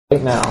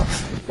Right now,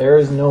 there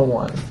is no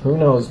one who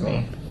knows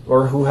me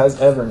or who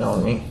has ever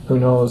known me who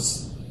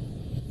knows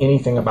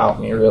anything about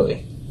me,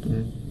 really.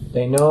 Mm-hmm.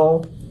 They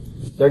know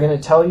they're going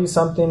to tell you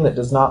something that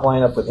does not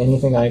line up with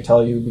anything I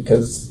tell you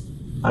because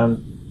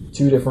I'm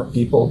two different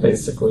people,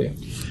 basically.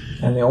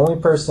 And the only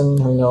person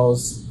who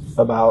knows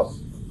about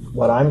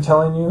what I'm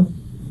telling you,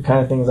 the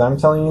kind of things I'm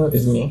telling you,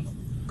 is me.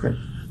 Okay.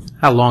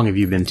 How long have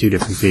you been two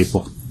different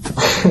people?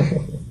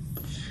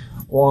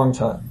 Long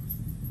time.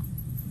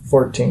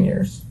 14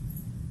 years.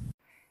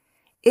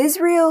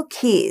 Israel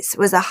Keyes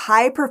was a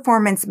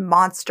high-performance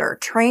monster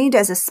trained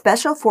as a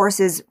Special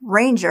Forces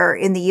Ranger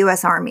in the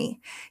U.S.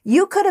 Army.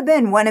 You could have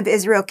been one of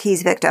Israel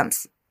Keyes'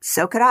 victims.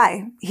 So could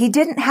I. He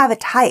didn't have a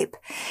type,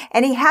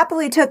 and he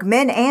happily took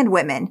men and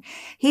women.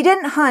 He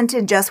didn't hunt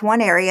in just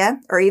one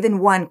area or even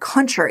one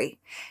country.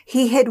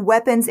 He hid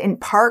weapons in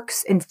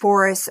parks and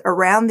forests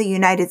around the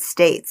United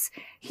States.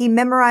 He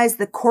memorized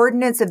the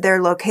coordinates of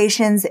their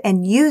locations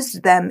and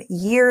used them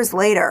years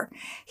later.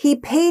 He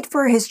paid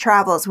for his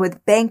travels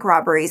with bank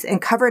robberies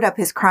and covered up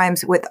his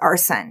crimes with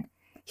arson.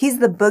 He's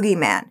the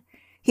boogeyman.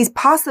 He's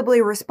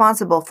possibly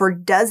responsible for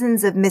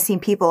dozens of missing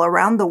people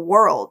around the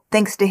world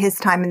thanks to his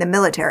time in the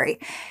military.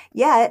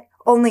 Yet,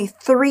 only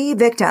 3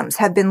 victims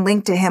have been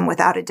linked to him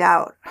without a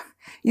doubt.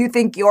 You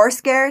think you're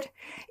scared?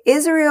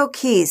 Israel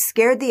Keyes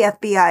scared the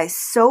FBI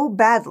so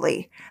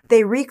badly,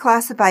 they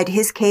reclassified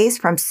his case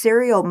from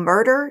serial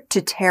murder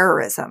to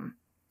terrorism.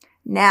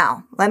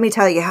 Now, let me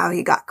tell you how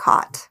he got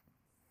caught.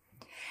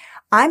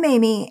 I'm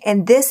Amy,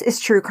 and this is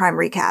True Crime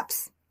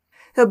Recaps.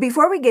 So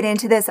before we get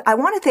into this, I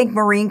want to thank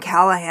Maureen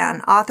Callahan,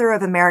 author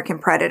of American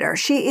Predator.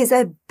 She is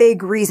a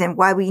big reason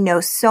why we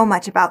know so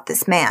much about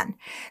this man.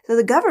 So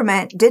the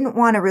government didn't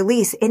want to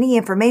release any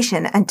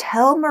information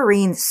until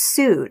Maureen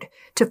sued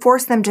to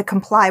force them to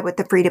comply with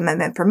the Freedom of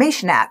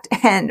Information Act.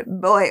 And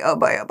boy, oh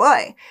boy, oh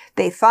boy,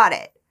 they fought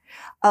it.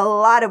 A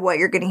lot of what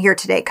you're going to hear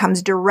today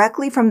comes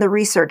directly from the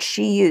research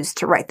she used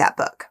to write that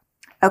book.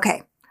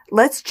 Okay.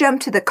 Let's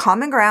jump to the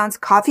Common Grounds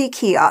coffee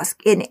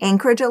kiosk in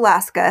Anchorage,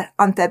 Alaska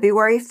on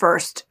February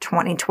 1st,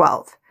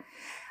 2012.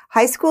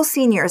 High school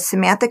senior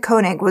Samantha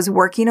Koenig was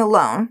working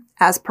alone,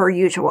 as per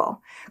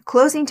usual.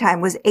 Closing time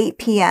was 8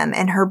 p.m.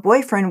 and her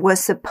boyfriend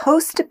was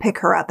supposed to pick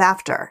her up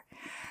after.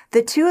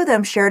 The two of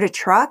them shared a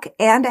truck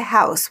and a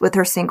house with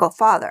her single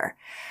father.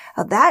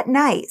 That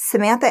night,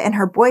 Samantha and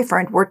her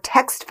boyfriend were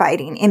text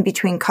fighting in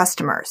between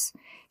customers.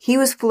 He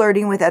was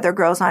flirting with other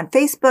girls on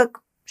Facebook.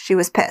 She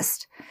was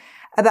pissed.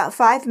 About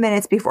 5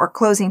 minutes before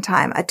closing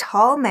time, a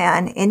tall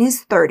man in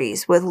his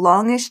 30s with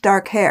longish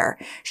dark hair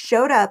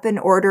showed up and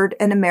ordered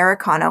an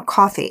Americano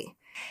coffee.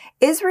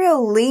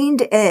 Israel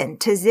leaned in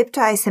to zip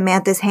tie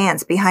Samantha's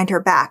hands behind her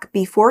back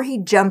before he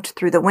jumped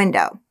through the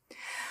window.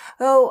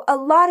 Oh, a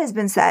lot has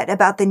been said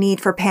about the need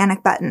for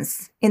panic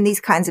buttons in these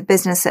kinds of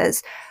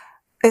businesses,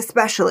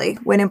 especially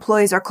when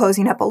employees are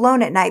closing up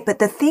alone at night. But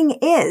the thing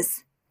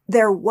is,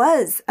 there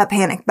was a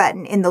panic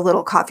button in the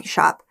little coffee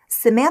shop.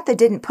 Samantha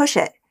didn't push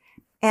it.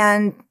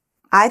 And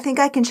I think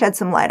I can shed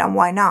some light on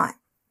why not.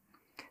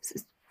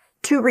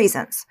 2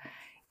 reasons.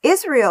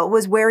 Israel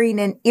was wearing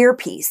an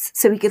earpiece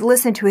so he could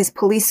listen to his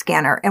police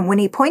scanner. And when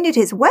he pointed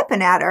his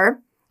weapon at her,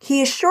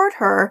 he assured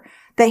her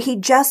that he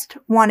just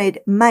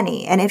wanted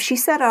money. And if she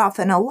set off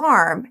an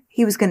alarm,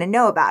 he was going to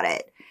know about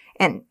it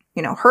and,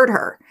 hurt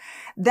her.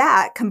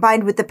 That,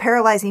 combined with the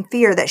paralyzing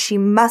fear that she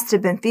must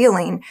have been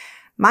feeling,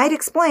 might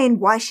explain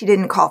why she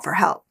didn't call for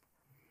help.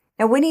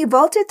 And when he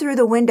vaulted through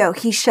the window,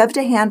 he shoved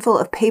a handful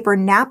of paper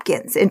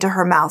napkins into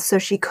her mouth so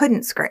she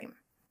couldn't scream.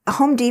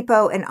 Home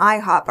Depot and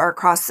IHOP are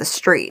across the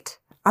street.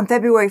 On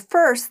February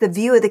 1st, the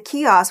view of the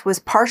kiosk was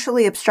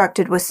partially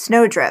obstructed with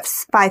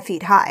snowdrifts 5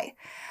 feet high.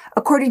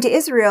 According to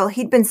Israel,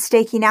 he'd been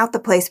staking out the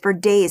place for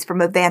days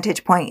from a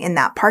vantage point in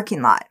that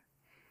parking lot.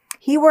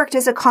 He worked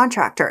as a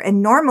contractor,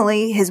 and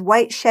normally his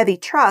white Chevy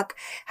truck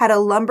had a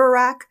lumber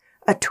rack,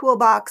 a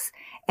toolbox,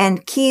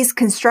 and Keyes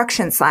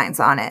construction signs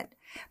on it.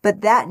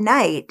 But that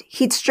night,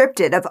 he'd stripped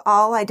it of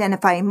all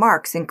identifying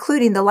marks,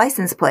 including the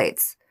license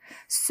plates.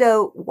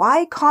 So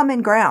why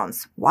Common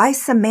Grounds? Why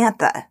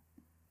Samantha?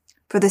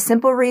 For the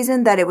simple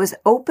reason that it was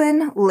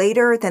open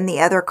later than the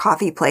other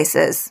coffee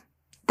places.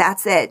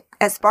 That's it.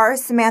 As far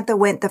as Samantha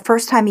went, the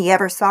first time he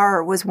ever saw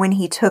her was when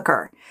he took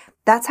her.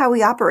 That's how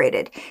he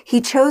operated. He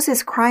chose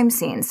his crime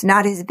scenes,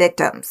 not his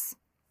victims.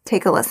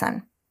 Take a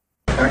listen.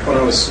 Back when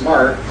I was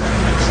smart,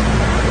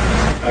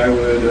 I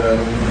would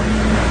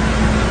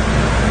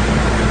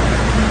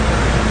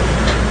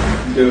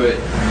do it.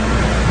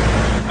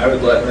 I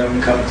would let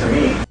them come to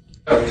me.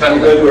 I would kind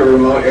of go to a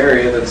remote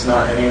area that's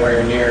not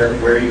anywhere near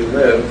where you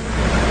live,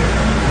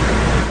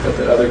 but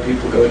that other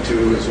people go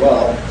to as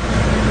well.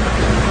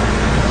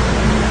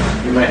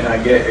 You might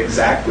not get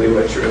exactly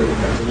what you're looking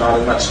for,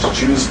 not much to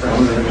choose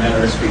from in a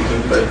manner of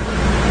speaking, but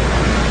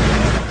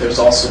there's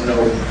also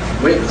no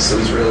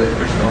witnesses really,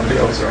 there's nobody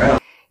else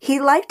around. He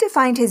liked to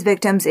find his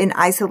victims in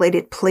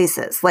isolated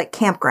places like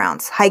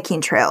campgrounds, hiking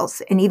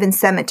trails, and even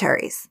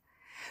cemeteries.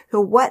 So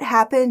what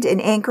happened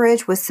in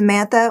Anchorage with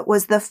Samantha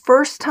was the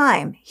first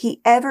time he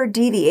ever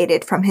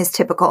deviated from his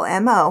typical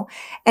MO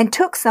and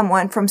took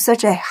someone from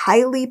such a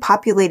highly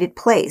populated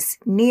place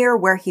near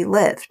where he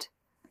lived.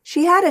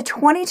 She had a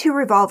 .22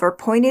 revolver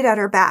pointed at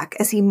her back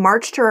as he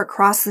marched her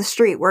across the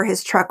street where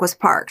his truck was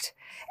parked.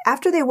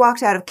 After they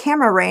walked out of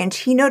camera range,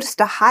 he noticed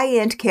a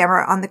high-end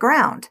camera on the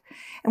ground.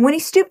 And when he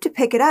stooped to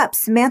pick it up,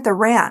 Samantha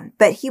ran,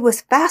 but he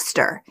was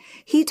faster.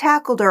 He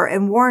tackled her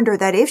and warned her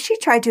that if she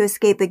tried to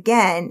escape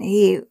again,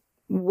 he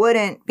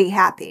wouldn't be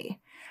happy.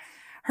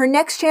 Her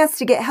next chance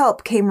to get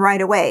help came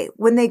right away.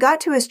 When they got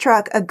to his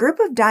truck, a group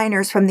of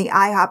diners from the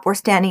IHOP were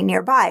standing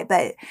nearby,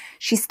 but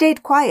she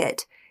stayed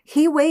quiet.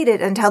 He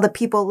waited until the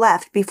people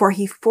left before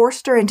he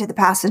forced her into the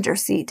passenger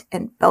seat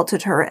and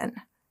belted her in.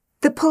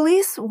 The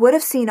police would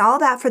have seen all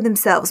that for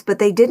themselves, but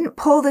they didn't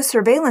pull the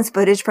surveillance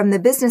footage from the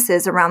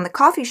businesses around the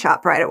coffee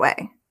shop right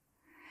away.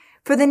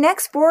 For the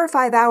next 4 or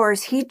 5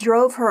 hours, he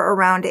drove her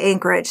around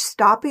Anchorage,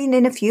 stopping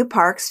in a few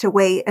parks to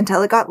wait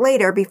until it got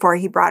later before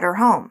he brought her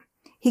home.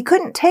 He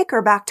couldn't take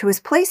her back to his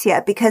place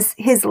yet because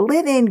his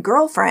live-in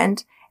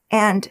girlfriend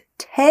and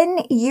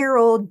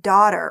 10-year-old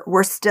daughter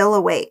were still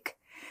awake.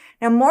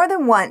 Now, more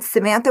than once,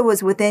 Samantha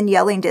was within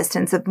yelling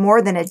distance of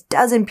more than a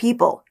dozen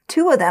people,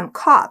 2 of them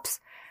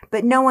cops,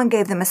 but no one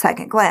gave them a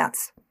second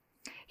glance.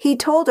 He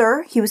told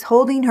her he was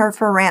holding her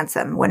for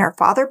ransom. When her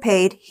father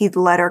paid, he'd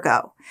let her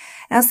go.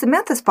 Now,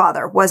 Samantha's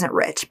father wasn't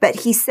rich,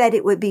 but he said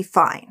it would be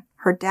fine.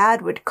 Her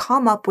dad would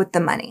come up with the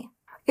money.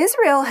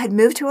 Israel had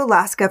moved to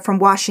Alaska from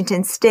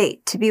Washington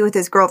State to be with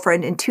his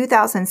girlfriend in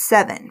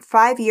 2007,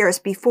 5 years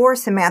before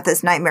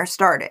Samantha's nightmare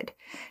started.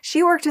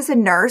 She worked as a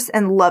nurse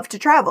and loved to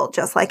travel,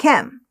 just like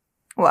him.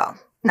 Well,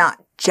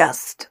 not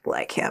just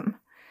like him.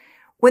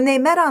 When they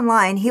met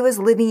online, he was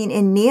living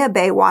in Neah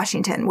Bay,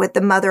 Washington, with the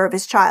mother of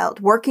his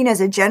child, working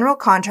as a general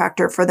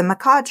contractor for the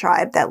Makah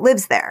tribe that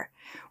lives there,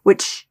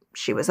 which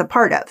she was a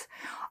part of.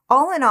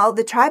 All in all,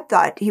 the tribe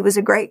thought he was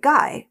a great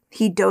guy.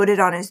 He doted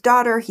on his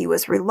daughter, he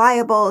was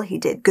reliable, he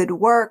did good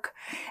work,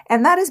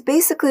 and that is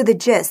basically the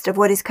gist of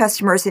what his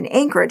customers in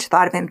Anchorage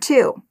thought of him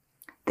too.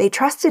 They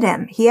trusted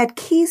him. He had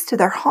keys to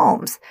their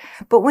homes.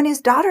 But when his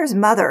daughter's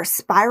mother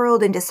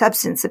spiraled into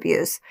substance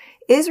abuse,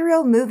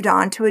 Israel moved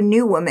on to a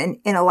new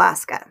woman in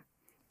Alaska.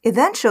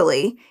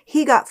 Eventually,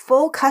 he got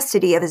full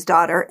custody of his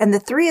daughter, and the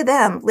 3 of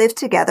them lived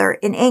together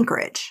in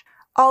Anchorage.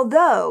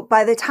 Although,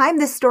 by the time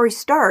this story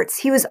starts,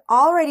 he was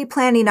already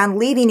planning on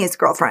leaving his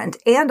girlfriend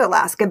and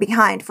Alaska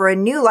behind for a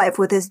new life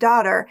with his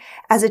daughter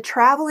as a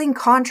traveling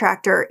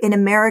contractor in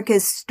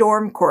America's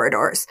storm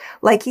corridors.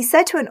 Like he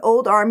said to an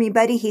old army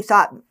buddy he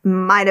thought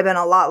might have been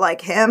a lot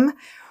like him,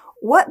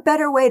 what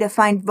better way to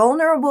find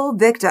vulnerable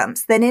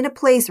victims than in a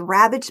place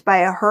ravaged by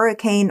a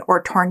hurricane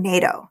or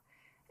tornado?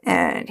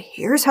 And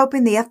here's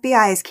hoping the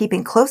FBI is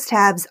keeping close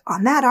tabs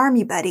on that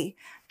army buddy,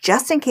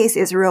 just in case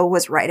Israel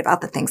was right about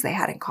the things they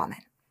had in common.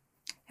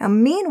 Now,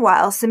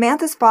 meanwhile,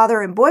 Samantha's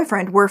father and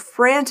boyfriend were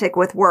frantic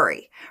with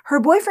worry. Her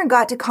boyfriend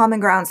got to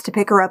Common Grounds to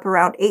pick her up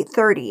around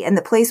 8:30, and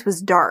the place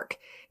was dark.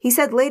 He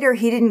said later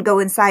he didn't go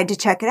inside to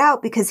check it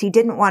out because he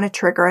didn't want to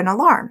trigger an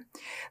alarm.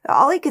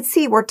 All he could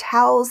see were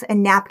towels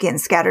and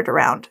napkins scattered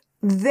around,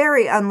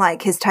 very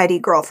unlike his tidy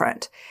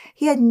girlfriend.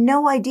 He had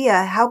no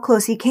idea how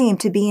close he came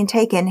to being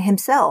taken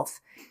himself.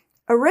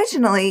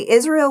 Originally,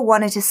 Israel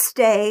wanted to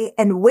stay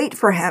and wait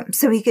for him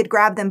so he could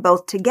grab them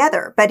both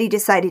together, but he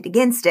decided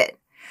against it.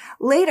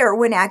 Later,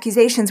 when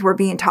accusations were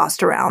being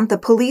tossed around, the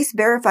police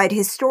verified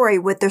his story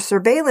with the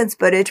surveillance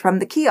footage from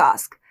the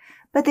kiosk.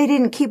 But they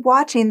didn't keep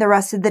watching the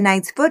rest of the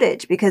night's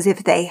footage because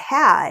if they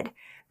had,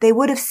 they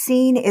would have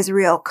seen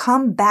Israel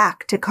come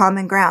back to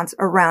Common Grounds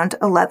around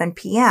 11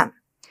 p.m.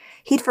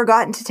 He'd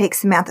forgotten to take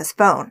Samantha's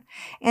phone,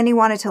 and he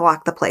wanted to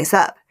lock the place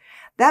up.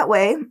 That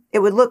way, it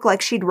would look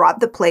like she'd robbed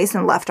the place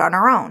and left on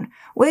her own,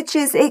 which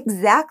is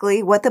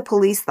exactly what the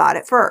police thought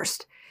at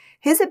first.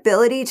 His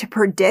ability to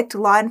predict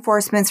law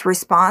enforcement's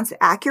response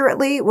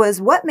accurately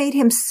was what made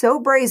him so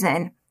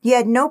brazen he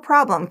had no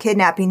problem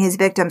kidnapping his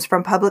victims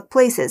from public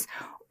places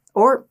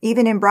or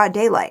even in broad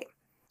daylight.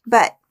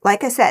 But,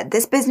 like I said,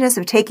 this business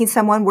of taking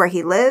someone where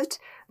he lived,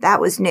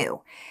 that was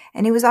new,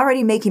 and he was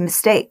already making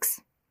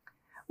mistakes.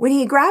 When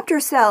he grabbed her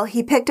cell,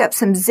 he picked up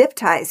some zip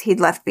ties he'd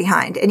left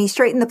behind, and he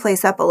straightened the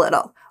place up a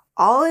little,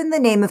 all in the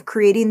name of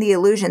creating the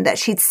illusion that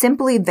she'd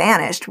simply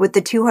vanished with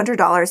the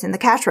 $200 in the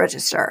cash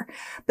register.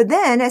 But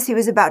then, as he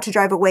was about to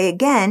drive away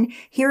again,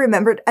 he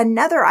remembered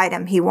another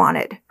item he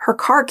wanted, her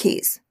car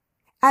keys.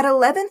 At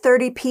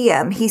 11:30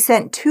 p.m., he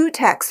sent 2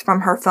 texts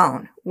from her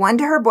phone, one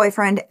to her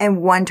boyfriend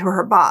and one to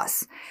her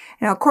boss.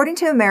 Now, according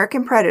to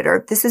American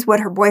Predator, this is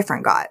what her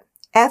boyfriend got.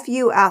 F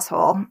you,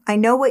 asshole. I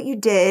know what you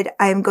did.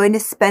 I am going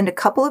to spend a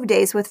couple of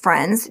days with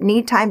friends.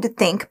 Need time to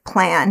think,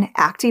 plan,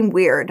 acting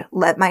weird.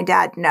 Let my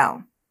dad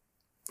know.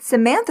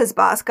 Samantha's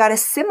boss got a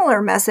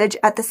similar message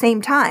at the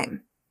same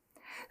time.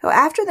 So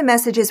after the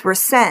messages were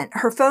sent,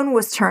 her phone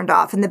was turned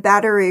off and the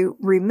battery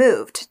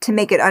removed to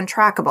make it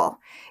untrackable.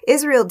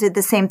 Israel did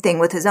the same thing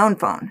with his own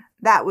phone.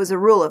 That was a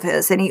rule of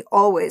his, and he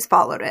always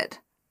followed it.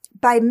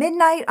 By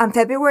midnight on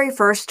February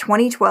 1st,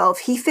 2012,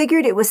 he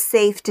figured it was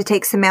safe to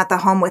take Samantha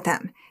home with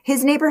him.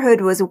 His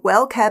neighborhood was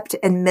well-kept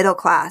and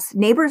middle-class.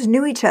 Neighbors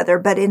knew each other,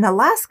 but in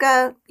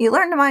Alaska, you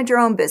learn to mind your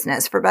own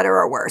business, for better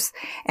or worse.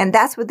 And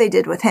that's what they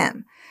did with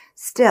him.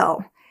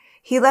 Still,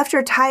 he left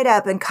her tied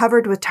up and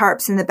covered with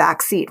tarps in the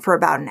back seat for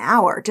about an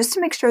hour, just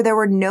to make sure there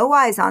were no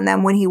eyes on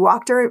them when he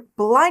walked her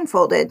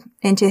blindfolded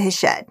into his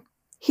shed.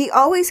 He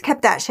always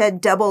kept that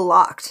shed double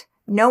locked.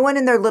 No one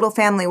in their little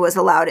family was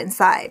allowed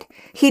inside.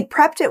 He'd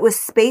prepped it with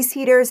space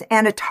heaters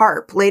and a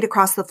tarp laid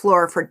across the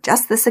floor for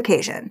just this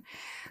occasion.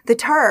 The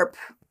tarp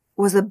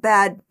was a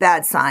bad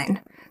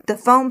sign. The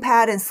foam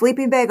pad and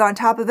sleeping bag on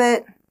top of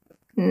it,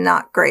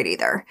 not great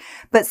either.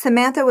 But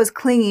Samantha was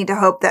clinging to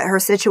hope that her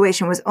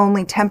situation was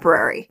only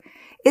temporary.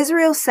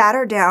 Israel sat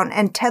her down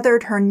and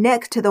tethered her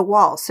neck to the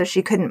wall so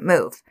she couldn't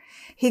move.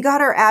 He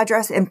got her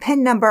address and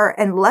PIN number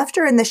and left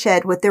her in the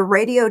shed with the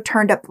radio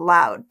turned up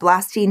loud,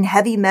 blasting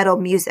heavy metal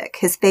music,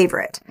 his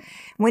favorite.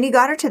 When he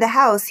got her to the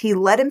house, he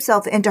let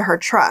himself into her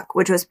truck,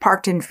 which was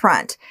parked in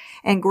front,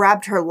 and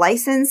grabbed her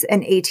license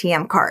and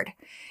ATM card.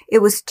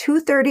 It was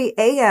 2:30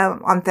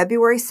 a.m. on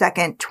February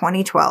 2nd,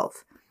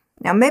 2012.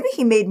 Now, maybe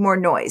he made more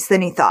noise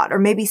than he thought, or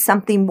maybe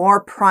something more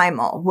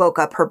primal woke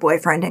up her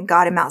boyfriend and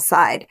got him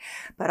outside.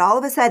 But all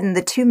of a sudden,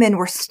 the two men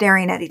were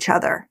staring at each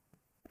other.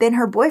 Then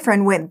her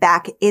boyfriend went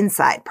back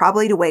inside,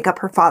 probably to wake up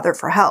her father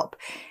for help.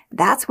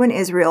 That's when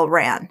Israel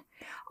ran.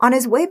 On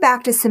his way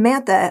back to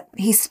Samantha,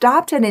 he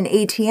stopped at an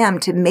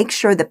ATM to make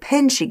sure the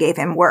PIN she gave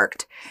him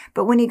worked.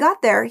 But when he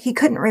got there, he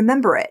couldn't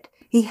remember it.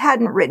 He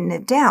hadn't written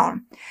it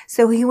down.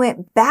 So he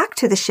went back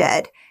to the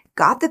shed,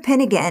 got the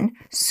PIN again,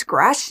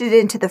 scratched it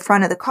into the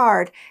front of the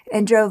card,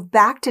 and drove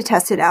back to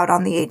test it out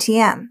on the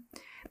ATM.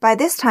 By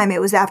this time,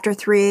 it was after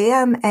 3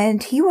 a.m.,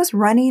 and he was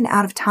running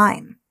out of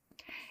time.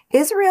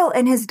 Israel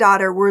and his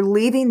daughter were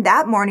leaving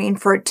that morning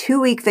for a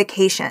 2-week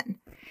vacation.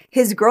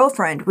 His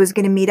girlfriend was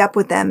going to meet up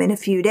with them in a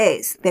few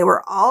days. They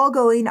were all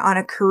going on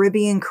a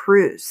Caribbean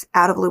cruise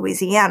out of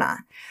Louisiana.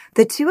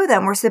 The two of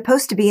them were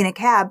supposed to be in a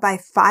cab by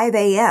 5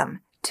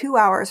 a.m., 2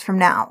 hours from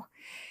now.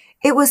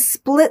 It was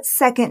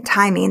split-second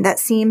timing that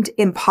seemed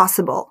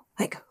impossible.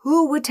 Like,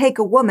 who would take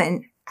a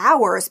woman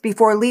hours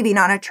before leaving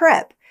on a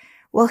trip?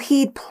 Well,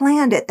 he'd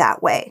planned it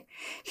that way.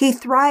 He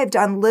thrived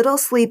on little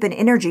sleep and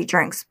energy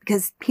drinks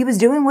because he was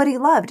doing what he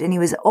loved and he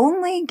was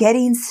only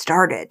getting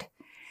started.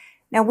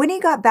 Now, when he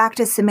got back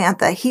to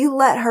Samantha, he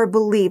let her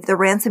believe the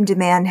ransom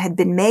demand had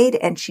been made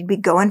and she'd be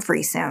going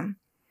free soon.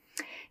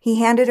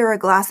 He handed her a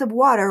glass of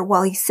water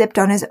while he sipped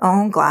on his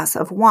own glass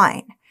of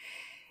wine.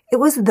 It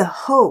was the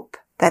hope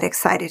that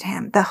excited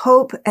him, the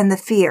hope and the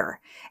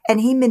fear,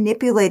 and he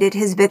manipulated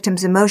his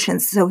victim's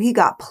emotions so he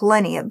got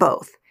plenty of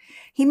both.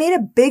 He made a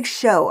big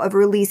show of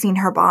releasing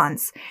her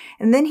bonds,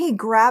 and then he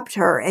grabbed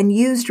her and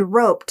used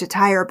rope to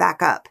tie her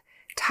back up,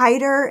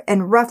 tighter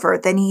and rougher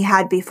than he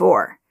had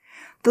before.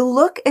 The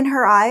look in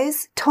her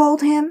eyes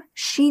told him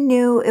she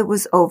knew it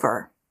was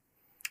over.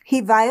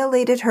 He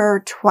violated her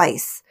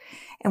twice,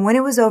 and when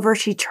it was over,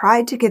 she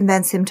tried to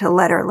convince him to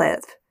let her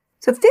live.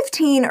 So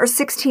 15 or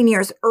 16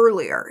 years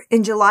earlier,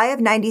 in July of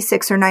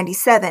 96 or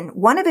 97,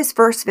 one of his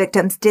first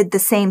victims did the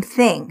same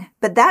thing,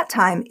 but that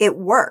time it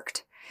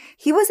worked.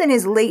 He was in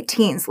his late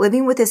teens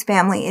living with his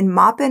family in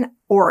Maupin,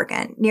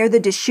 Oregon, near the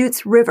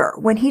Deschutes River,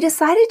 when he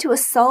decided to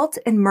assault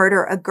and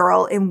murder a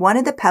girl in one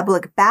of the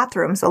public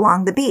bathrooms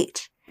along the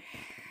beach.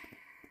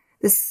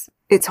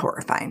 It's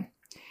horrifying.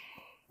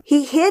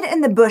 He hid in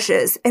the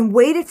bushes and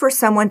waited for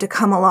someone to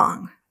come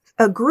along.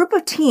 A group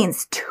of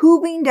teens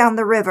tubing down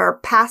the river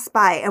passed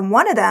by, and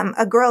one of them,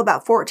 a girl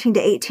about 14 to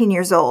 18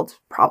 years old,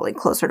 probably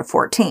closer to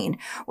 14,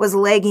 was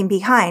lagging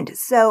behind.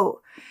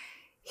 So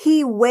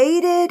he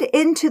waded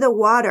into the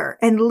water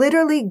and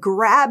literally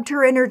grabbed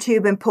her inner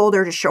tube and pulled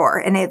her to shore.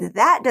 And if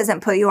that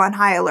doesn't put you on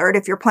high alert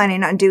if you're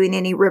planning on doing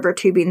any river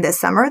tubing this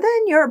summer,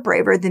 then you're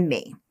braver than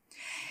me.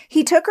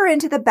 He took her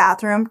into the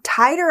bathroom,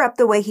 tied her up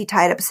the way he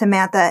tied up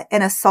Samantha,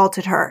 and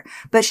assaulted her.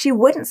 But she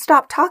wouldn't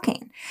stop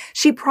talking.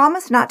 She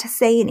promised not to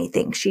say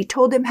anything. She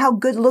told him how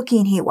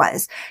good-looking he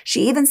was.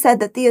 She even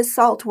said that the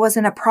assault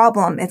wasn't a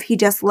problem if he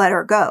just let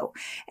her go.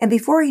 And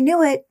before he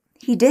knew it,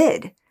 he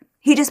did.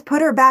 He just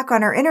put her back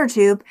on her inner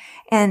tube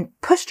and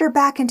pushed her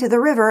back into the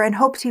river and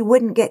hoped he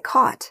wouldn't get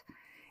caught.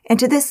 And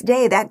to this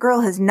day, that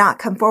girl has not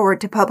come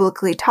forward to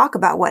publicly talk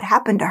about what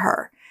happened to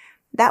her.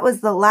 That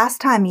was the last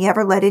time he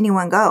ever let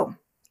anyone go.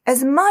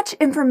 As much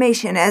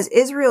information as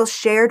Israel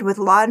shared with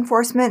law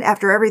enforcement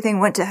after everything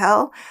went to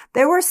hell,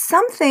 there were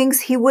some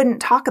things he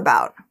wouldn't talk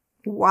about.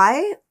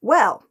 Why?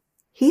 Well,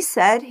 he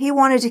said he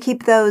wanted to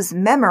keep those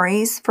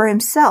memories for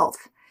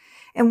himself.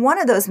 And one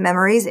of those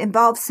memories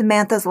involved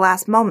Samantha's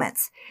last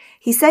moments.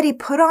 He said he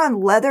put on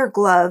leather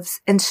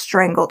gloves and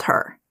strangled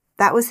her.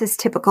 That was his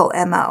typical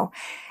MO.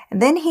 And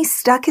then he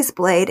stuck his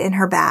blade in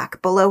her back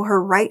below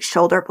her right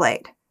shoulder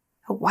blade.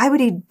 Why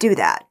would he do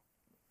that?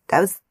 That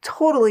was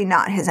totally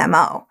not his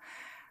MO.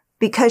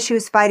 Because she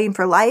was fighting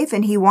for life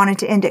and he wanted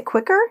to end it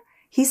quicker?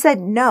 He said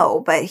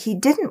no, but he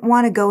didn't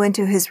want to go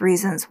into his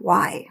reasons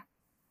why.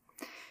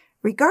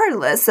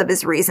 Regardless of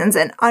his reasons,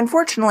 and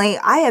unfortunately,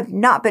 I have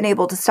not been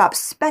able to stop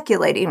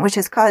speculating, which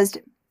has caused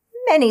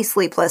many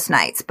sleepless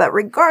nights, but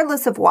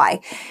regardless of why,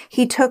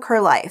 he took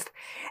her life.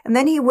 And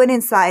then he went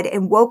inside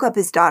and woke up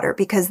his daughter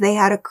because they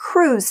had a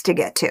cruise to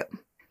get to.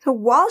 So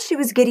while she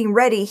was getting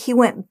ready, he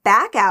went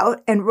back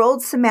out and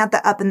rolled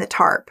Samantha up in the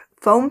tarp,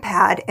 foam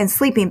pad, and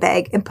sleeping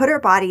bag and put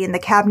her body in the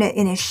cabinet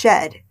in his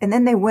shed, and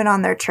then they went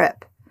on their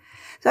trip.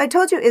 So I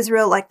told you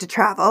Israel liked to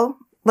travel.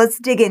 Let's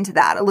dig into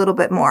that a little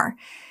bit more.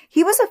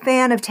 He was a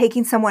fan of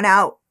taking someone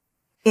out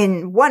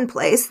in one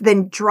place,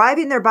 then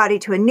driving their body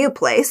to a new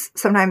place,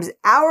 sometimes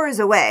hours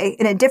away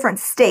in a different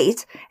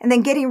state, and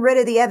then getting rid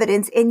of the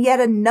evidence in yet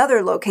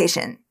another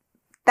location,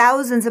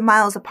 thousands of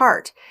miles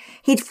apart.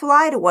 He'd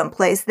fly to one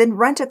place, then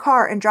rent a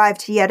car and drive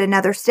to yet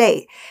another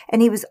state,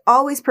 and he was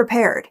always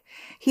prepared.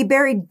 He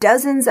buried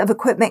dozens of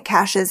equipment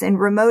caches in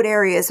remote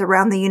areas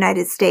around the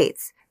United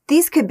States.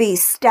 These could be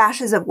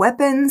stashes of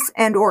weapons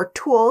and or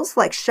tools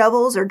like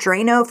shovels or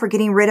Drano for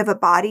getting rid of a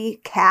body,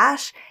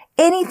 cash,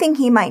 anything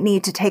he might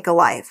need to take a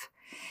life.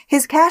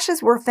 His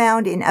caches were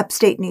found in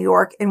upstate New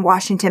York and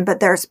Washington, but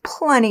there's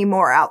plenty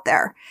more out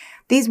there.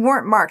 These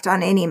weren't marked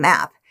on any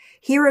map.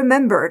 He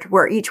remembered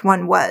where each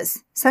one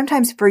was,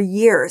 sometimes for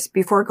years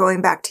before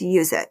going back to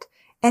use it.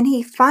 And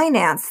he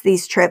financed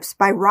these trips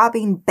by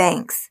robbing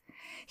banks.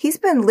 He's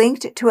been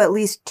linked to at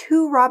least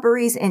 2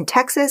 robberies in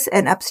Texas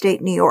and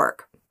upstate New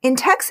York. In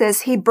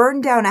Texas, he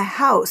burned down a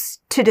house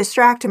to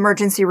distract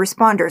emergency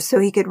responders so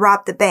he could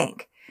rob the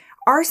bank.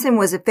 Arson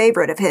was a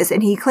favorite of his,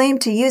 and he claimed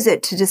to use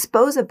it to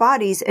dispose of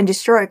bodies and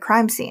destroy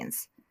crime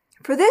scenes.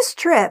 For this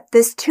trip,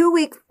 this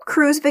 2-week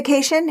cruise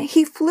vacation,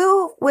 he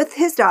flew with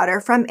his daughter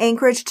from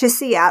Anchorage to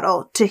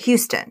Seattle to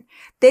Houston.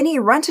 Then he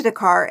rented a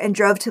car and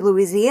drove to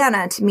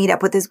Louisiana to meet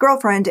up with his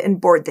girlfriend and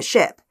board the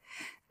ship.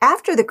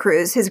 After the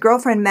cruise, his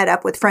girlfriend met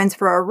up with friends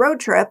for a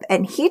road trip,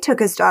 and he took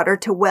his daughter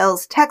to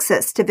Wells,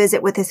 Texas to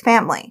visit with his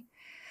family.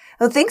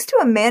 Well, thanks to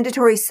a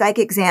mandatory psych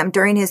exam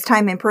during his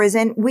time in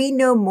prison, we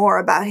know more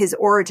about his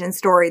origin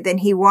story than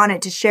he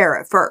wanted to share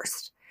at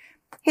first.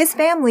 His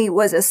family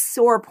was a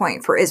sore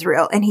point for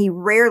Israel, and he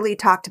rarely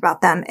talked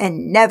about them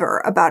and never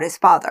about his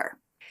father.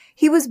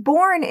 He was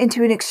born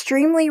into an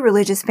extremely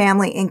religious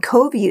family in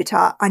Cove,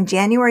 Utah on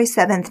January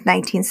 7th,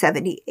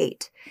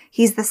 1978.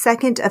 He's the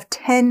second of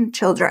 10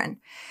 children.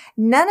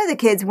 None of the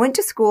kids went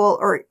to school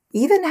or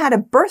even had a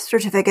birth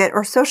certificate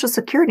or social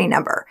security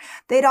number.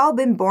 They'd all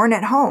been born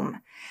at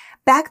home.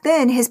 Back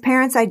then, his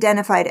parents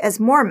identified as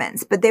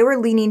Mormons, but they were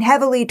leaning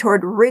heavily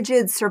toward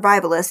rigid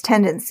survivalist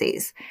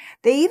tendencies.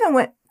 They even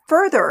went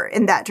further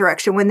in that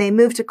direction when they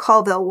moved to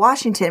Colville,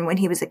 Washington when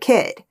he was a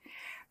kid.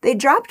 They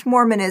dropped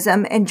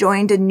Mormonism and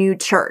joined a new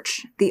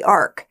church, the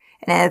Ark.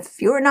 And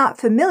if you're not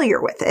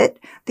familiar with it,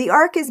 the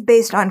Ark is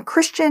based on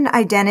Christian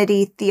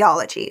identity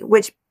theology,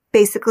 which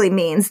basically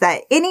means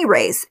that any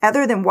race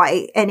other than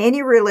white and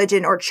any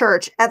religion or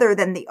church other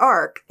than the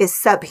Ark is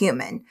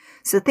subhuman.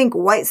 So think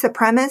white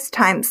supremacist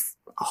times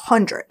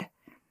 100.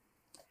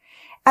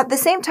 At the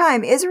same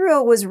time,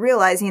 Israel was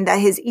realizing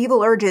that his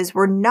evil urges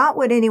were not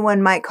what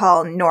anyone might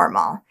call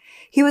normal.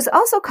 He was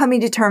also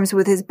coming to terms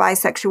with his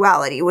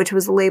bisexuality, which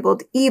was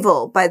labeled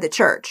evil by the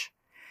church.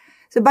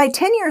 So by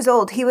 10 years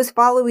old, he was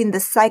following the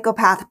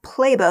psychopath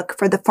playbook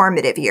for the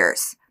formative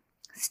years.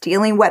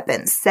 Stealing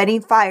weapons,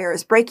 setting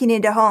fires, breaking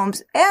into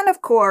homes, and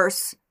of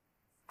course,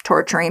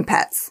 torturing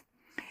pets.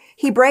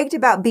 He bragged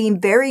about being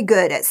very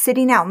good at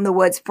sitting out in the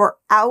woods for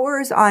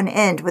hours on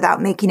end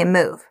without making a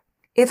move.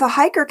 If a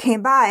hiker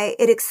came by,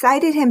 it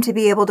excited him to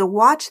be able to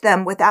watch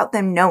them without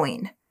them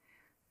knowing.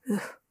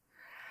 Ugh.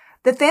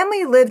 The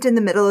family lived in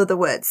the middle of the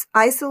woods,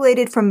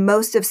 isolated from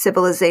most of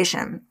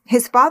civilization.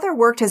 His father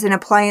worked as an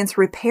appliance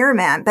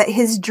repairman, but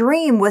his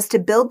dream was to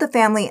build the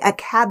family a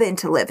cabin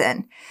to live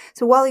in.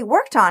 So while he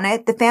worked on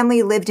it, the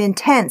family lived in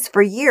tents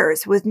for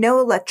years with no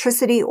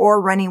electricity or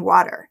running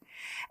water.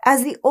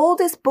 As the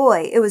oldest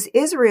boy, it was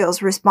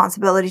Israel's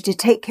responsibility to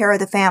take care of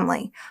the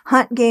family,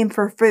 hunt game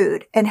for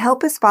food, and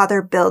help his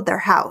father build their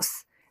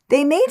house.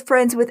 They made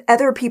friends with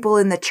other people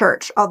in the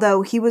church,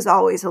 although he was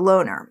always a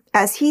loner.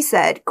 As he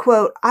said,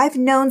 quote, "I've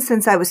known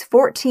since I was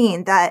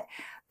 14 that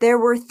there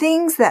were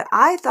things that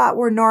I thought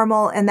were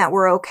normal and that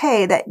were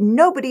okay that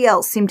nobody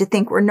else seemed to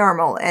think were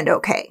normal and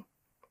okay."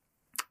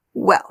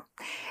 Well,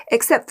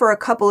 except for a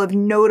couple of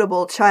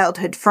notable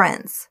childhood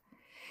friends.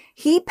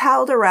 He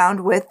palled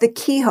around with the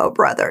Kehoe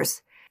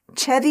brothers,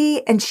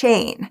 Chevy and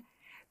Shane.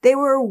 They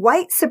were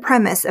white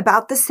supremacists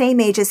about the same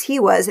age as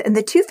he was, and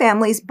the two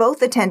families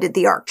both attended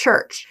the Ark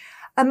Church.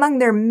 Among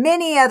their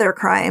many other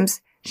crimes,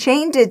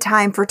 Shane did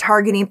time for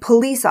targeting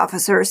police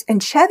officers,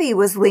 and Chevy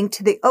was linked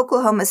to the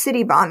Oklahoma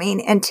City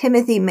bombing and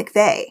Timothy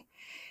McVeigh.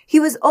 He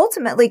was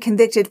ultimately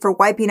convicted for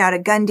wiping out a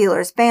gun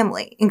dealer's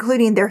family,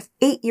 including their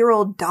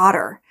 8-year-old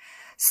daughter.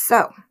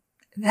 So,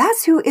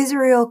 that's who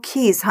Israel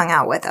Keyes hung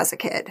out with as a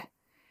kid.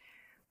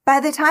 By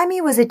the time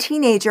he was a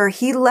teenager,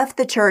 he left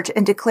the church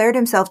and declared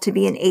himself to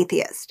be an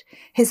atheist.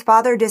 His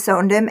father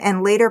disowned him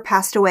and later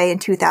passed away in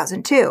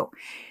 2002.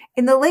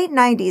 In the late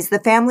 90s, the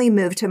family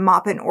moved to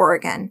Maupin,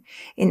 Oregon.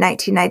 In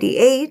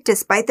 1998,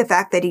 despite the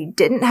fact that he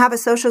didn't have a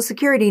social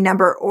security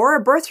number or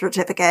a birth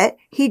certificate,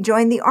 he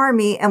joined the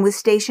Army and was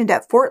stationed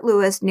at Fort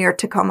Lewis near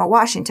Tacoma,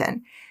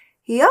 Washington.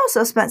 He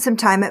also spent some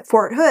time at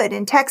Fort Hood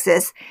in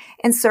Texas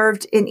and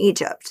served in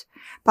Egypt.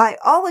 By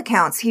all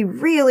accounts, he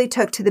really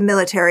took to the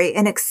military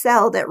and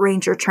excelled at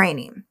Ranger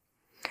training.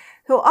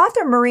 So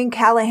author Maureen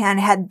Callahan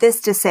had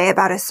this to say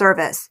about his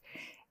service.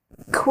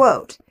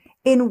 Quote,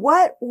 "In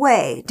what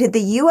way did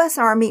the U.S.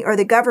 Army or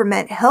the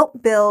government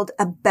help build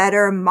a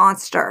better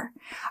monster?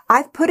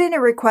 I've put in a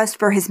request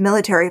for his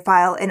military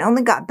file and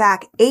only got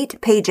back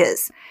 8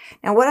 pages.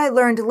 Now, what I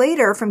learned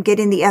later from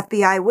getting the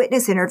FBI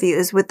witness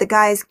interviews with the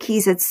guys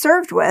Keyes had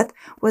served with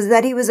was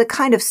that he was a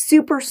kind of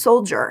super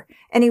soldier,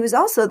 and he was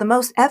also the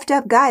most effed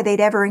up guy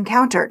they'd ever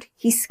encountered.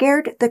 He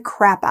scared the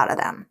crap out of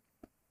them."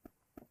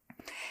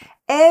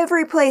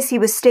 Every place he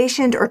was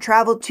stationed or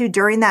traveled to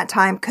during that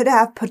time could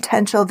have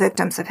potential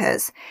victims of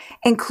his,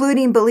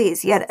 including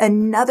Belize, yet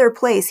another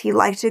place he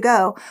liked to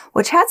go,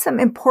 which had some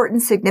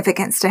important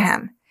significance to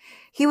him.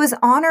 He was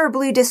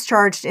honorably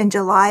discharged in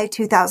July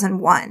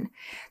 2001,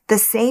 the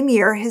same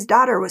year his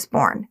daughter was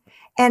born.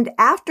 And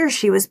after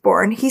she was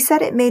born, he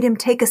said it made him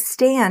take a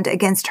stand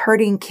against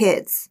hurting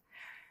kids.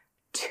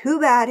 Too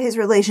bad his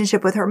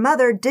relationship with her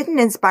mother didn't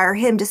inspire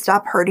him to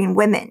stop hurting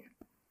women.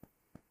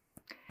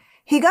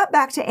 He got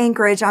back to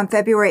Anchorage on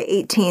February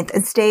 18th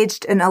and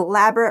staged an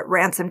elaborate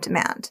ransom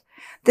demand.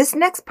 This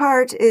next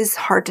part is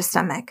hard to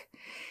stomach.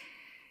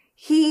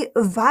 He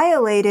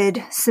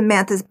violated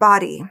Samantha's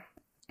body,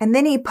 and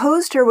then he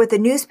posed her with a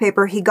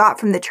newspaper he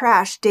got from the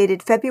trash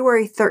dated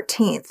February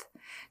 13th.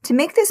 To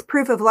make this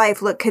proof of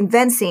life look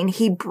convincing,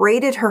 he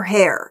braided her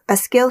hair, a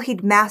skill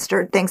he'd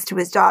mastered thanks to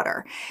his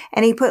daughter,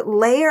 and he put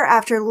layer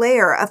after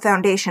layer of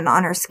foundation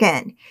on her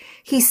skin.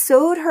 He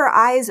sewed her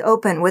eyes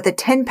open with a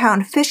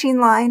 10-pound fishing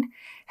line,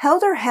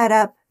 held her head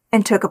up,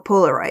 and took a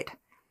Polaroid.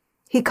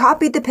 He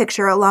copied the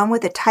picture along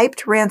with a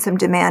typed ransom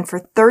demand for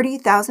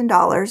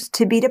 $30,000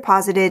 to be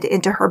deposited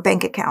into her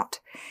bank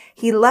account.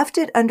 He left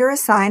it under a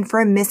sign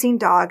for a missing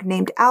dog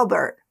named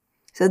Albert.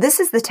 So this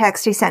is the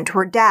text he sent to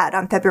her dad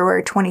on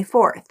February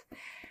 24th.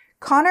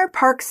 "Connor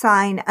Park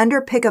sign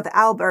under pic of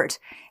Albert.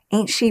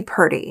 Ain't she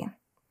purty?"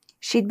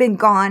 She'd been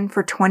gone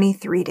for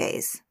 23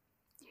 days.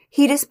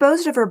 He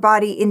disposed of her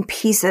body in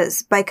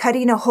pieces by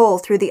cutting a hole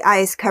through the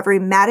ice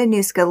covering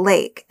Matanuska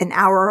Lake, an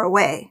hour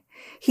away.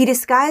 He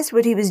disguised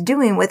what he was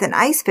doing with an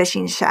ice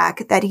fishing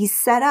shack that he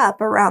set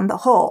up around the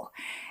hole.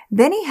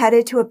 Then he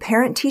headed to a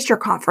parent-teacher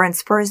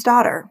conference for his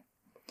daughter.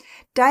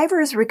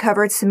 Divers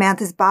recovered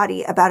Samantha's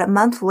body about a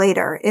month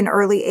later in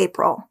early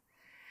April.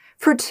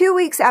 For 2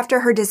 weeks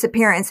after her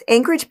disappearance,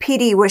 Anchorage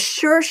PD was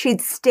sure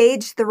she'd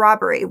staged the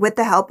robbery with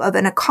the help of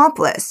an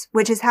accomplice,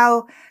 which is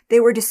how they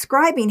were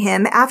describing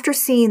him after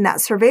seeing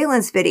that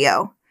surveillance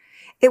video.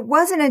 It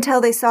wasn't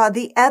until they saw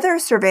the other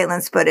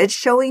surveillance footage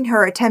showing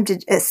her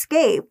attempted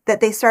escape that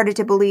they started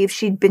to believe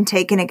she'd been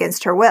taken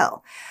against her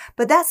will.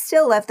 But that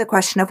still left the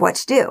question of what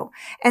to do.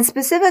 And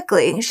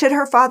specifically, should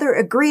her father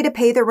agree to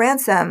pay the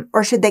ransom,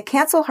 or should they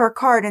cancel her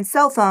card and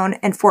cell phone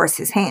and force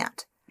his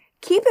hand?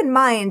 Keep in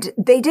mind,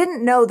 they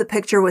didn't know the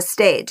picture was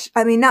staged.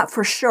 I mean, not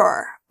for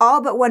sure.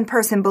 All but one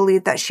person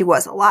believed that she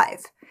was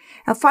alive.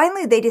 Now,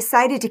 finally, they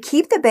decided to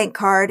keep the bank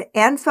card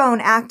and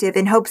phone active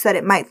in hopes that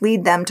it might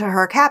lead them to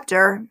her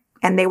captor,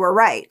 and they were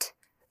right.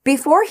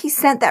 Before he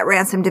sent that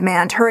ransom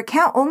demand, her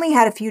account only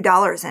had a few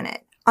dollars in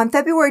it. On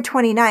February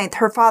 29th,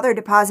 her father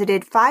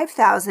deposited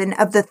 $5,000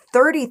 of the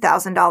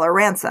 $30,000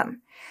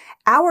 ransom.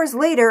 Hours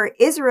later,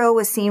 Israel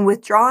was seen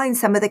withdrawing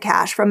some of the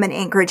cash from an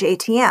Anchorage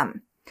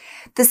ATM.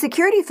 The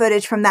security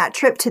footage from that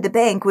trip to the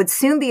bank would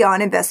soon be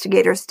on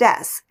investigators'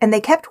 desks, and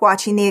they kept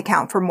watching the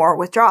account for more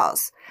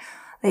withdrawals.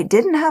 They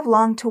didn't have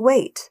long to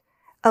wait.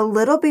 A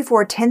little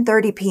before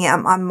 10:30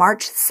 p.m. on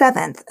March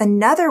 7th,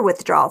 another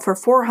withdrawal for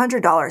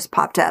 $400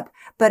 popped up,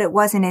 but it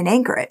wasn't in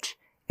Anchorage.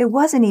 It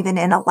wasn't even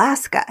in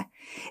Alaska.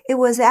 It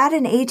was at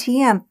an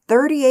ATM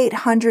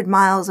 3,800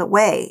 miles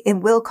away in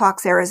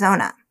Wilcox,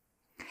 Arizona.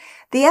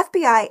 The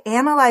FBI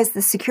analyzed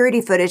the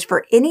security footage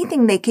for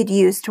anything they could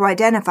use to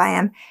identify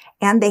him,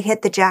 and they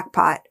hit the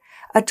jackpot.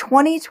 A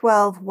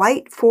 2012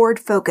 white Ford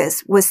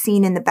Focus was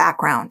seen in the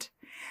background.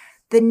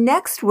 The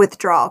next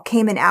withdrawal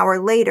came an hour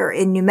later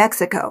in New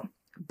Mexico.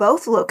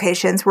 Both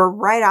locations were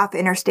right off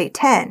Interstate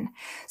 10,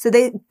 so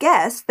they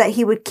guessed that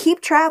he would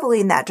keep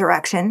traveling that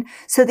direction,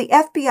 so the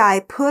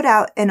FBI put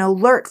out an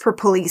alert for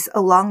police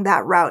along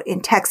that route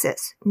in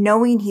Texas,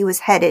 knowing he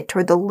was headed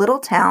toward the little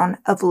town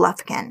of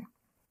Lufkin.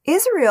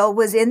 Israel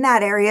was in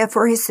that area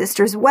for his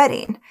sister's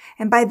wedding,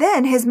 and by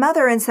then his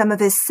mother and some of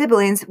his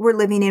siblings were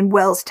living in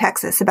Wells,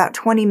 Texas, about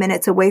 20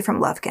 minutes away from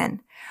Lufkin.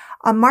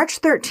 On March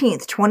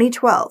 13th,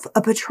 2012,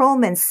 a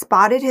patrolman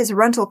spotted his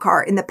rental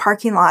car in the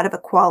parking lot of a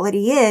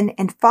Quality Inn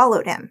and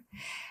followed him.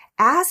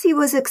 As he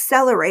was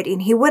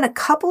accelerating, he went a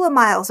couple of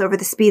miles over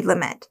the speed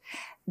limit.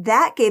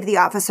 That gave the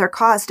officer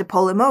cause to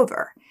pull him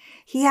over.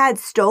 He had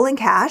stolen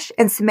cash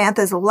and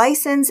Samantha's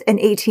license and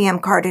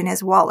ATM card in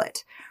his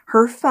wallet.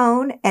 Her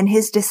phone and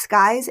his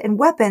disguise and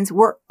weapons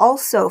were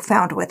also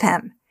found with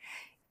him.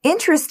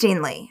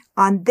 Interestingly,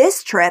 on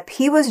this trip,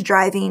 he was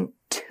driving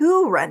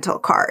 2 rental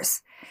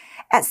cars.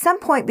 At some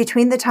point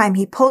between the time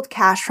he pulled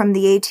cash from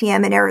the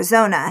ATM in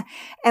Arizona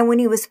and when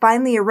he was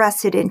finally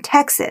arrested in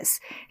Texas,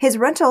 his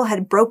rental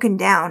had broken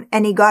down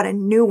and he got a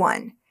new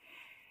one.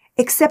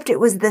 Except it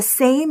was the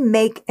same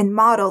make and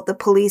model the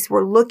police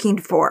were looking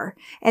for,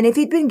 and if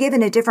he'd been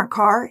given a different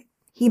car,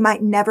 he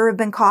might never have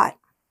been caught.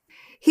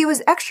 He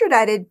was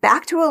extradited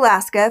back to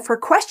Alaska for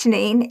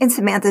questioning in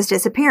Samantha's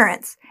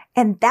disappearance,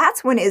 and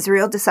that's when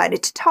Israel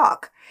decided to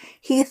talk.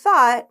 He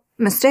thought,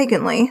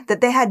 mistakenly,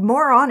 that they had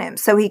more on him,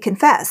 so he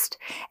confessed,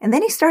 and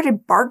then he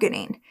started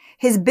bargaining.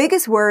 His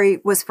biggest worry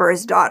was for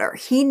his daughter.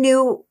 He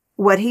knew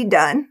what he'd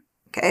done,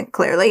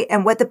 clearly,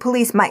 and what the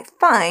police might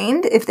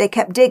find if they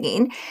kept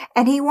digging,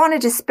 and he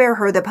wanted to spare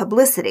her the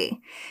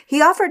publicity.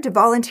 He offered to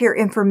volunteer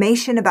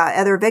information about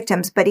other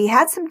victims, but he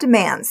had some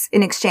demands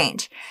in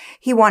exchange.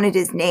 He wanted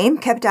his name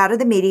kept out of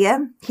the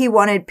media. He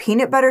wanted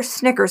peanut butter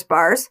Snickers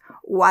bars,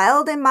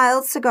 Wild and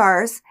Mild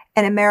cigars,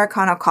 and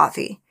Americano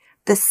coffee.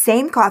 The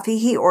same coffee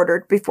he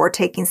ordered before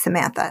taking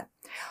Samantha.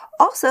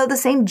 Also, the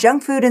same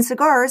junk food and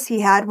cigars he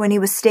had when he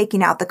was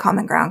staking out the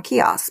Common Ground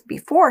kiosk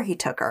before he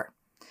took her.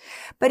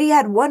 But he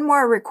had one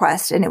more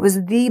request, and it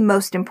was the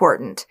most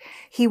important.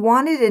 He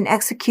wanted an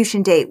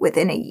execution date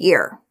within a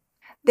year.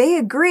 They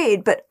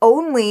agreed, but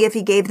only if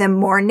he gave them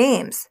more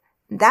names.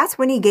 That's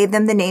when he gave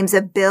them the names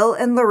of Bill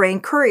and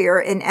Lorraine Currier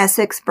in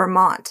Essex,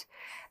 Vermont.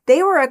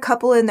 They were a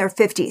couple in their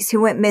 50s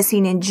who went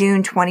missing in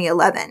June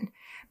 2011.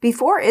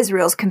 Before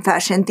Israel's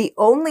confession, the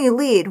only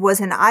lead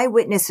was an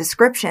eyewitness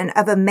description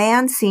of a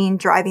man seen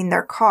driving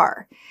their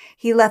car.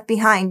 He left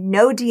behind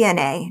no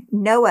DNA,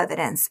 no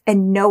evidence,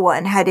 and no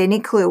one had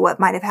any clue what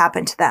might have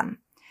happened to them.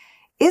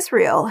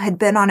 Israel had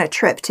been on a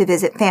trip to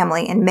visit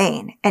family in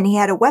Maine, and he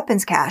had a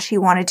weapons cache he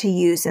wanted to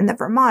use in the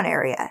Vermont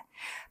area.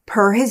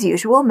 Per his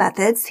usual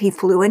methods, he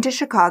flew into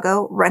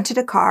Chicago, rented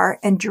a car,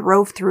 and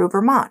drove through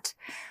Vermont.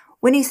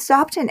 When he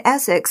stopped in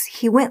Essex,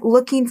 he went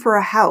looking for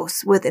a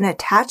house with an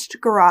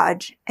attached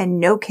garage and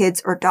no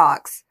kids or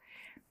dogs.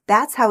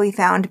 That's how he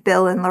found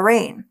Bill and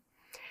Lorraine.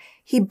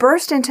 He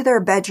burst into their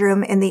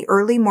bedroom in the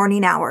early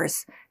morning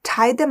hours,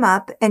 tied them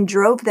up, and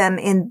drove them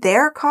in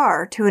their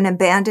car to an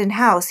abandoned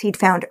house he'd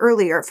found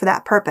earlier for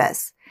that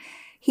purpose.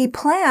 He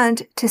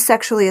planned to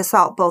sexually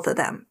assault both of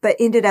them, but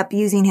ended up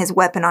using his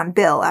weapon on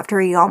Bill after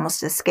he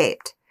almost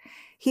escaped.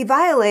 He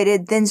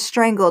violated, then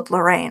strangled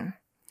Lorraine.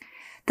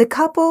 The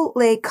couple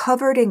lay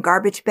covered in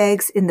garbage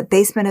bags in the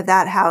basement of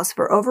that house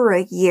for over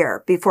a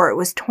year before it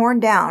was torn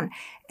down,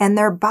 and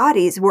their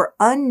bodies were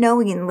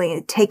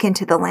unknowingly taken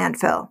to the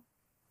landfill.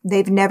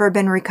 They've never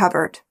been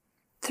recovered.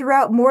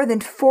 Throughout more than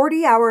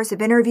 40 hours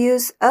of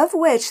interviews, of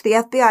which the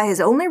FBI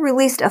has only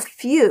released a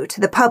few to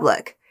the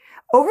public,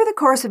 over the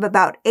course of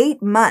about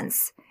 8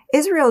 months,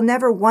 Israel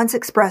never once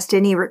expressed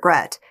any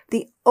regret.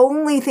 The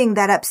only thing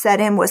that upset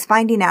him was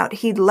finding out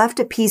he'd left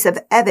a piece of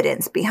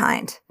evidence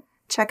behind.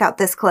 Check out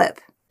this clip.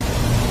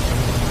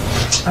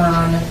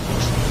 On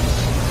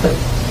the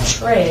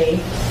tray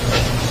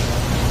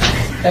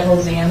that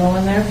holds the ammo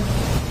in there,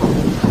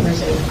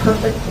 there's a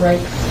perfect right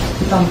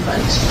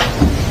thumbprint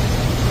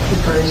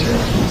for Israel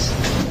keys.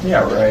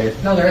 Yeah, right.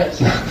 No, there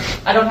is.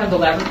 I don't have the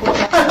lab report.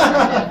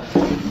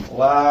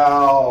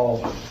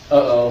 Wow.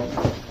 Uh-oh.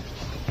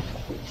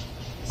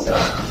 So,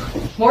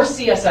 more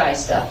CSI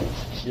stuff.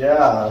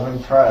 Yeah, I'm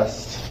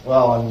impressed.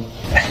 Well, I'm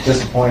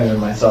disappointed in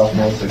myself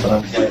mostly, but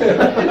I'm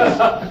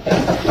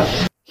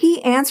excited.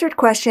 He answered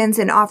questions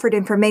and offered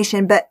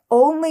information, but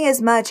only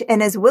as much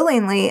and as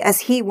willingly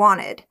as he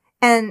wanted.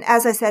 And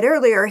as I said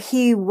earlier,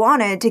 he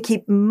wanted to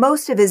keep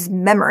most of his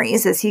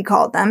memories, as he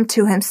called them,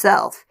 to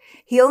himself.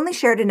 He only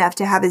shared enough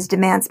to have his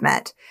demands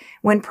met.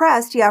 When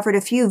pressed, he offered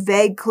a few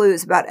vague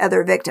clues about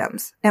other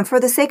victims. And for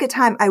the sake of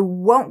time, I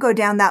won't go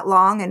down that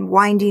long and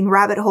winding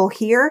rabbit hole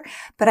here,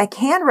 but I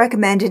can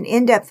recommend an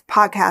in-depth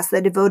podcast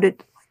that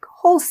devoted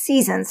whole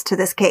seasons to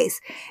this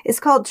case. It's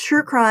called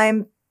True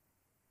Crime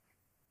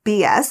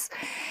BS,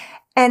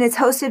 and it's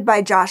hosted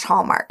by Josh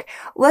Hallmark.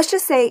 Let's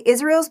just say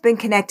Israel's been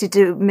connected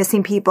to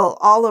missing people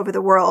all over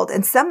the world,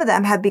 and some of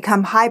them have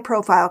become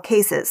high-profile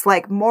cases,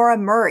 like Maura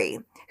Murray,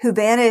 who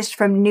vanished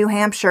from New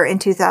Hampshire in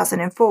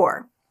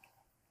 2004,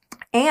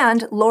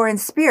 and Lauren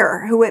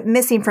Spear, who went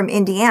missing from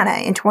Indiana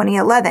in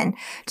 2011,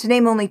 to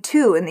name only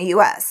 2 in the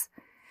U.S.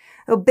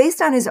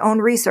 Based on his own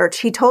research,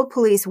 he told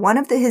police one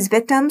of his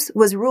victims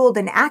was ruled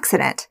an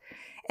accident,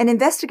 and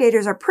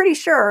investigators are pretty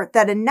sure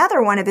that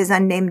another one of his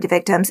unnamed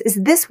victims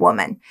is this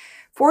woman,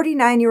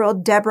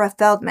 49-year-old Deborah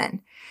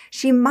Feldman.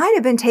 She might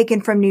have been taken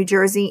from New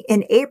Jersey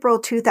in April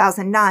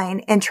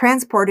 2009 and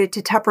transported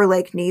to Tupper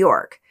Lake, New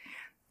York.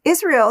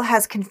 Israel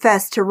has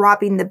confessed to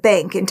robbing the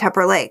bank in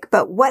Tupper Lake,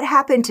 but what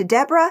happened to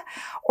Deborah,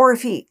 or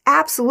if he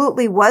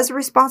absolutely was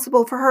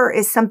responsible for her,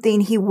 is something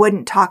he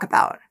wouldn't talk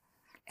about.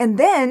 And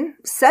then,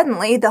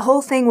 suddenly, the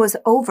whole thing was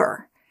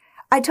over.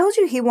 I told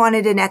you he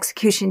wanted an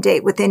execution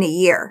date within a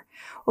year.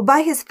 Well,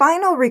 by his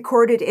final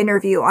recorded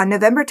interview on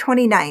November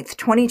 29th,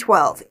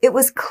 2012, it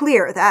was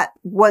clear that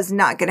was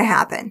not going to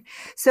happen.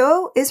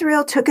 So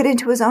Israel took it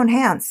into his own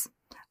hands.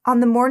 On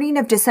the morning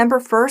of December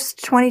 1st,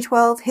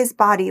 2012, his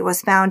body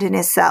was found in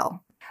his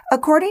cell.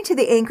 According to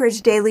the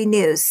Anchorage Daily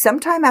News,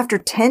 sometime after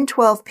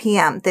 10:12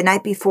 p.m. the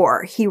night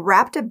before, he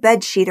wrapped a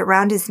bedsheet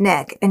around his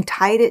neck and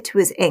tied it to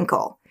his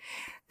ankle.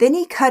 Then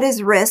he cut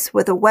his wrists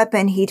with a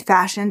weapon he'd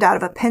fashioned out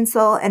of a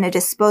pencil and a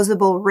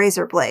disposable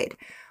razor blade,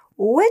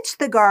 which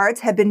the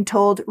guards had been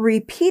told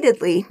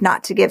repeatedly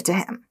not to give to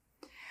him.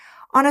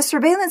 On a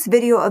surveillance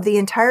video of the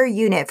entire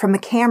unit from a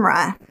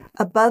camera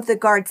above the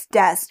guard's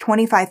desk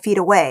 25 feet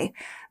away,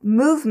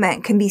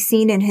 movement can be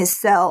seen in his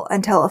cell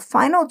until a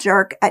final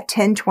jerk at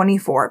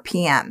 10:24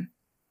 p.m.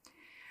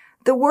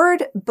 The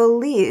word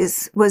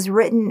Belize was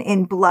written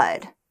in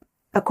blood,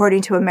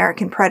 according to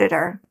American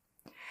Predator.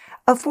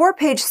 A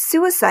 4-page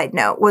suicide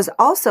note was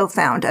also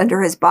found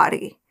under his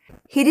body.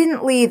 He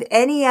didn't leave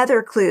any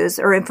other clues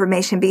or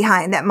information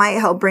behind that might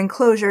help bring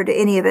closure to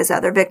any of his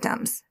other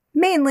victims.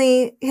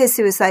 Mainly, his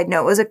suicide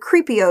note was a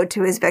creepy ode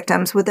to his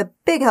victims with a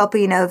big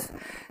helping of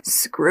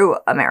 "Screw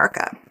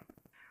America."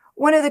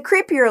 One of the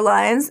creepier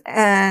lines,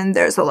 and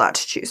there's a lot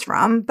to choose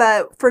from,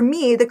 but for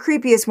me, the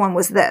creepiest one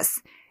was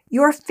this: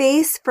 "Your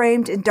face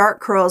framed in dark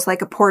curls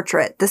like a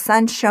portrait. The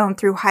sun shone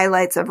through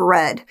highlights of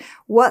red.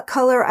 What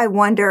color, I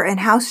wonder, and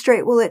how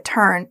straight will it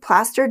turn,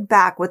 plastered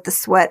back with the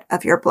sweat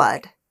of your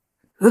blood."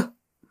 Ugh.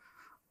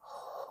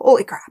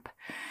 Holy crap.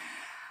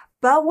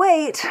 But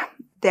wait,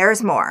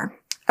 there's more.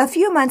 A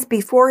few months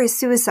before his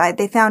suicide,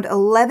 they found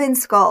 11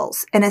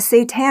 skulls and a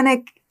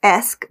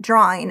satanic-esque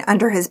drawing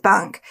under his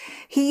bunk.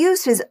 He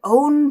used his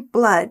own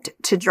blood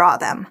to draw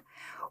them.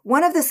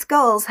 One of the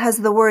skulls has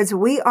the words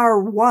 "We are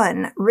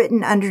one"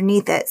 written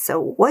underneath it. So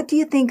what do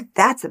you think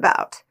that's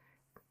about?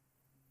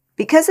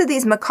 Because of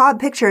these macabre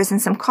pictures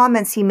and some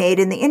comments he made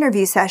in the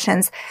interview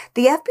sessions,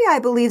 the FBI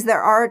believes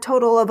there are a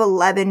total of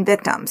 11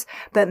 victims,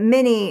 but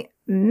many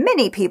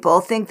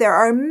people think there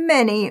are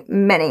many,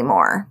 many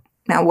more.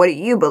 Now, what do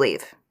you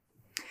believe?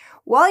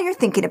 While you're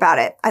thinking about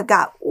it, I've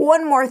got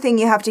one more thing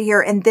you have to hear,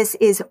 and this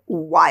is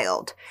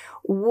wild.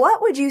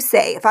 What would you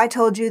say if I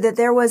told you that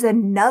there was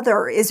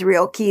another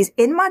Israel Keyes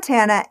in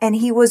Montana and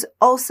he was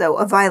also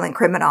a violent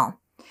criminal?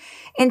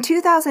 In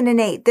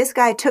 2008, this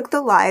guy took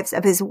the lives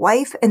of his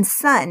wife and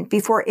son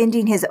before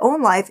ending his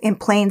own life in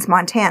Plains,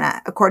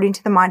 Montana, according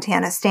to the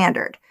Montana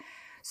Standard.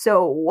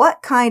 So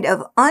what kind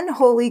of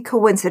unholy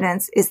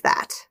coincidence is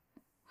that?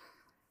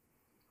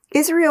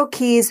 Israel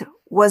Keyes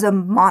was a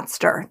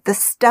monster, the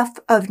stuff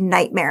of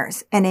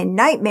nightmares. And in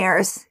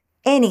nightmares,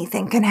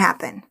 anything can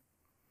happen.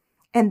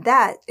 And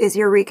that is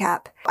your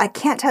recap. I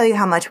can't tell you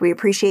how much we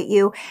appreciate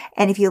you.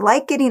 And if you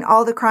like getting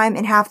all the crime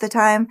in half the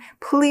time,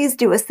 please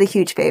do us the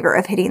huge favor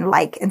of hitting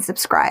like and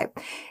subscribe.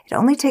 It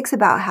only takes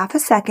about half a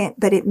second,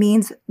 but it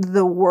means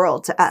the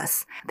world to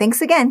us.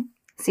 Thanks again.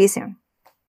 See you soon.